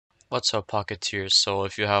What's up, Pocketeers? So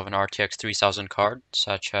if you have an RTX 3000 card,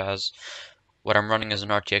 such as what I'm running is an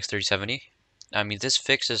RTX 3070, I mean this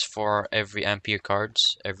fix is for every Ampere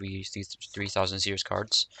cards, every 3000 series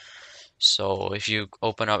cards. So if you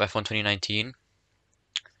open up F1 2019,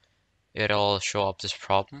 it'll show up this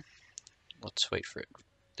problem. Let's wait for it.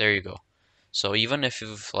 There you go. So even if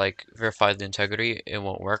you've like verified the integrity, it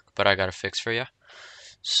won't work, but I got a fix for you.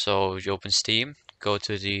 So you open Steam, go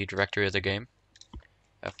to the directory of the game,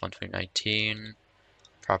 F1 2019.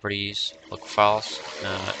 Properties, local files.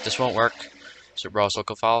 This won't work. So browse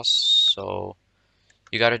local files. So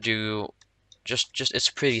you gotta do just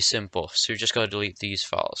it's pretty simple. So you just gotta delete these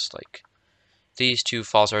files. Like these two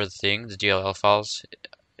files are the thing, the DLL files.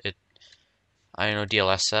 I know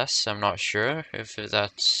DLSS. I'm not sure if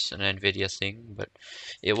that's an NVIDIA thing, but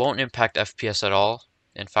it won't impact FPS at all.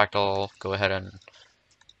 In fact, I'll go ahead and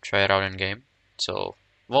try it out in game. So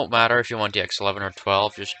it won't matter if you want DX11 or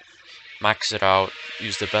 12. Just max it out,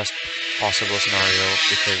 use the best possible scenario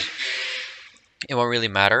because it won't really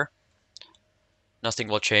matter. Nothing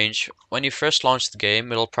will change. When you first launch the game,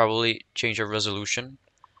 it'll probably change your resolution,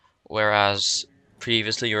 whereas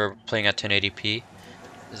previously you were playing at 1080p.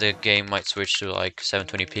 The game might switch to like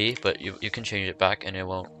 720p, but you can change it back and it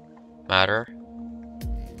won't matter.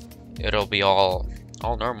 It'll be all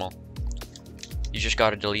normal. You just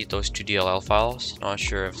gotta delete those two DLL files. Not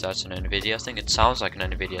sure if that's an NVIDIA thing. It sounds like an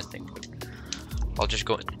NVIDIA thing, but I'll just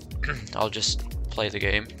go. I'll just play the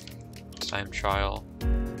game. Time trial.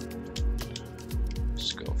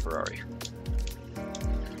 Let's go Ferrari.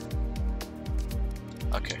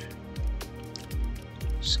 Okay.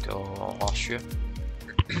 Let's go Austria.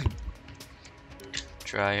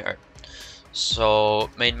 Try art. So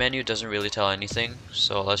main menu doesn't really tell anything.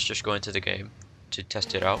 So let's just go into the game to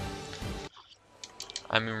test it out.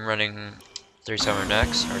 I'm running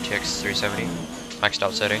 37X RTX 370, maxed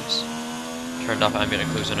out settings, turned off ambient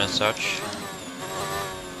occlusion and such,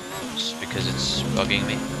 just because it's bugging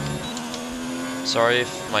me. Sorry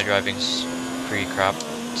if my driving's pretty crap,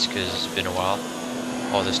 it's because it's been a while.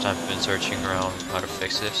 All this time I've been searching around how to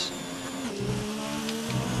fix this.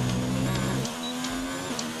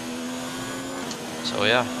 So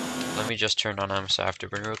yeah, let me just turn on Amazon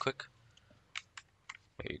Afterburner real quick.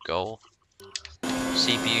 There you go.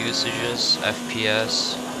 CPU usages,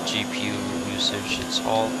 FPS, GPU usage, it's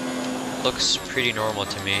all looks pretty normal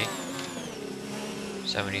to me.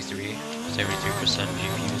 73%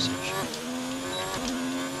 GPU usage.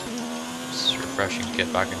 It's refreshing to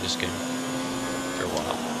get back in this game after a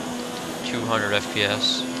while. 200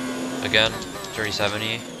 FPS, again,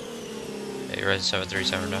 3070, Ryzen 7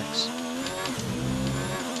 37X.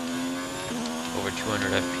 Over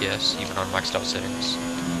 200 FPS even on maxed out settings.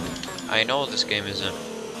 I know this game isn't.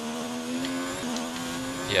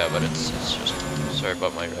 Yeah, but it's just. Sorry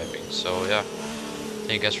about my driving. So yeah,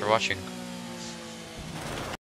 thank you guys for watching.